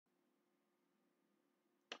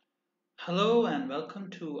Hello and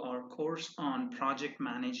welcome to our course on project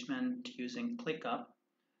management using ClickUp.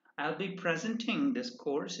 I'll be presenting this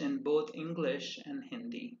course in both English and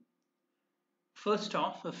Hindi. First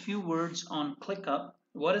off, a few words on ClickUp.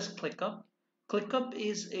 What is ClickUp? ClickUp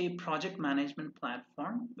is a project management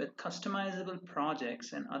platform with customizable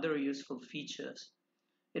projects and other useful features.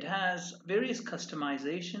 It has various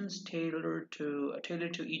customizations tailored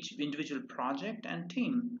to each individual project and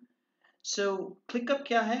team. So ClickUp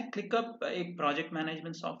क्या है? ClickUp एक project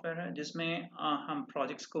management software है जिसमें हम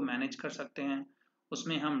projects को manage कर सकते हैं।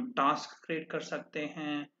 उसमें हम टास्क क्रिएट कर सकते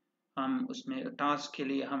हैं। हम उसमें टास्क के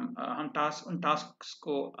लिए उन टास्क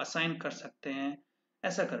को असाइन कर सकते हैं,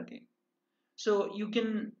 ऐसा करके। So you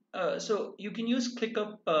can use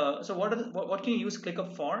ClickUp. So what can you use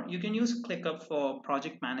ClickUp for? You can use ClickUp for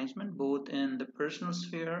project management, both in the personal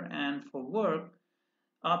sphere and for work.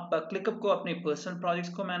 आप क्लिकअप को अपने पर्सनल प्रोजेक्ट्स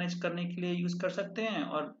को manage करने के लिए use कर सकते हैं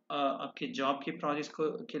और आपके जॉब के प्रोजेक्ट्स को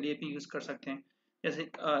के लिए भी यूज़ कर सकते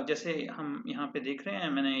हैं। जैसे हम यहाँ पे देख रहे हैं,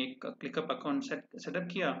 मैंने एक क्लिकअप अकाउंट सेटअप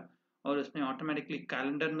किया और उसमें ऑटोमेटिकली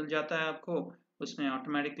कैलेंडर मिल जाता है आपको। उसमें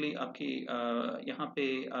ऑटोमेटिकली आपकी यहाँ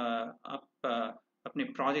पे आप अपने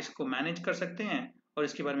प्रोजेक्ट्स को मैनेज कर सकते हैं और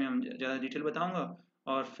इसके बारे में हम ज़्यादा डिटेल बताऊँगा।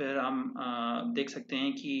 और फिर हम देख सकते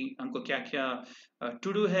हैं कि हमको क्या क्या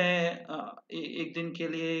टू डू है एक दिन के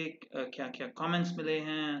लिए, क्या क्या कमेंट्स मिले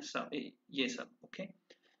हैं, सब ये सब। ओके,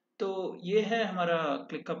 तो ये है हमारा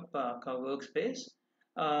क्लिकअप का वर्क स्पेस।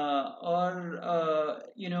 और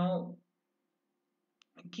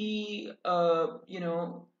कि you know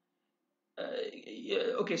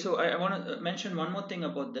okay, so I want to mention one more thing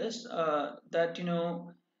about this, that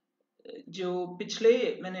जो पिछले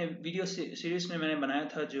मैंने वीडियो सीरीज में मैंने बनाया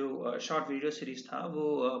था, जो शॉर्ट वीडियो सीरीज था,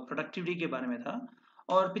 वो प्रोडक्टिविटी के बारे में था।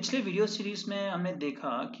 और पिछले वीडियो सीरीज में हमने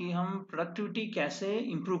देखा कि हम प्रोडक्टिविटी कैसे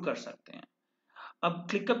इम्प्रूव कर सकते हैं। अब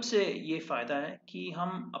क्लिकअप से ये फ़ायदा है कि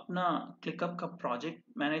हम अपना क्लिकअप का प्रोजेक्ट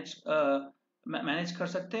मैनेज कर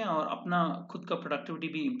सकते हैं और अपना खुद का प्रोडक्टिविटी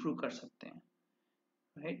भी इम्प्रूव कर सकते हैं,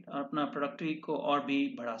 राइट? और अपना प्रोडक्टिविटी को और भी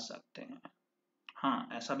बढ़ा सकते हैं। हाँ,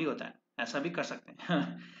 ऐसा भी होता है, ऐसा भी कर सकते हैं।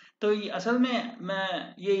 तो ये असल में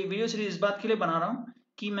मैं ये वीडियो सीरीज इस बात के लिए बना रहा हूँ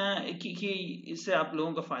कि कि इससे आप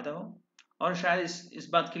लोगों को फ़ायदा हो, और शायद इस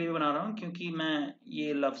बात के लिए भी बना रहा हूँ क्योंकि मैं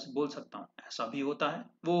ये लफ्ज़ बोल सकता हूँ, ऐसा भी होता है।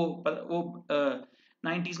 वो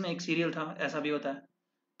 90s में एक सीरियल था, ऐसा भी होता है।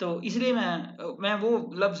 तो इसलिए मैं वो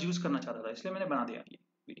लफ्ज़ यूज़ करना चाहता था, इसलिए मैंने बना दिया ये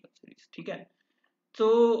वीडियो सीरीज। ठीक है, so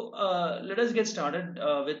let us get started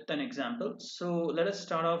with an example. So let us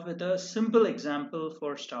start off with a simple example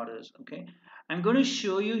for starters. Okay, I'm going to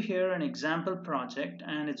show you here an example project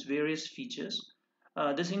and its various features.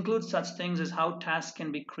 This includes such things as how tasks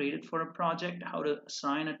can be created for a project, how to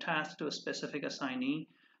assign a task to a specific assignee,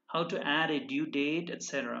 how to add a due date,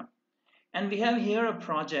 etc. And we have here a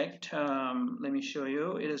project. Let me show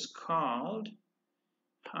you. It is called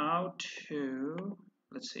how to,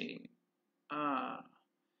 let's see,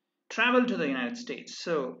 travel to the United States.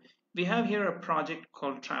 So we have here a project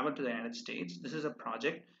called Travel to the United States. This is a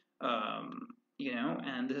project,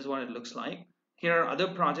 and this is what it looks like. Here are other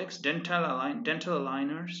projects: dental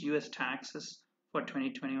aligners, U.S. taxes for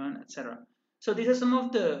 2021, etc. So these are some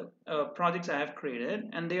of the projects I have created,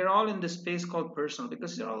 and they are all in this space called personal,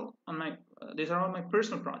 because these are all my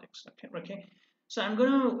personal projects. Okay. So I'm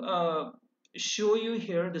going to show you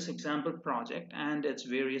here this example project and its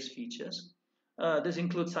various features. This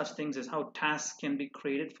includes such things as how tasks can be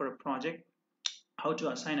created for a project, how to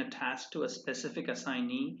assign a task to a specific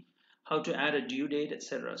assignee, how to add a due date,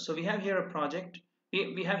 etc. So we have here a project.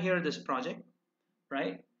 We have here this project,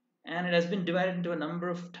 right? And it has been divided into a number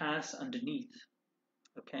of tasks underneath.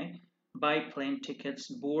 Okay, buy plane tickets,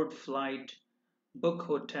 board flight, book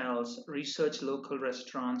hotels, research local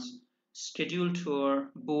restaurants, schedule tour,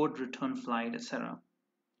 board return flight, etc.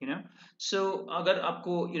 So अगर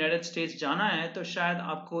आपको United states जाना है तो शायद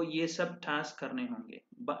आपको ये सब task करने होंगे।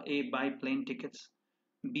 A, buy plane tickets,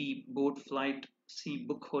 B, board flight, C,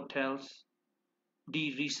 book hotels,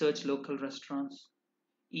 D, research local restaurants,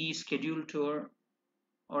 E, schedule tour,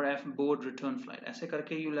 or F, board return flight. ऐसे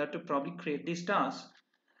करके you'll have to probably create these tasks.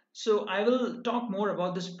 So I will talk more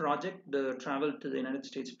about this project, the Travel to the United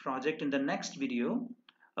States project, in the next video.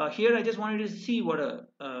 Here I just wanted to see what a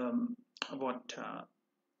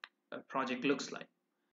project looks like.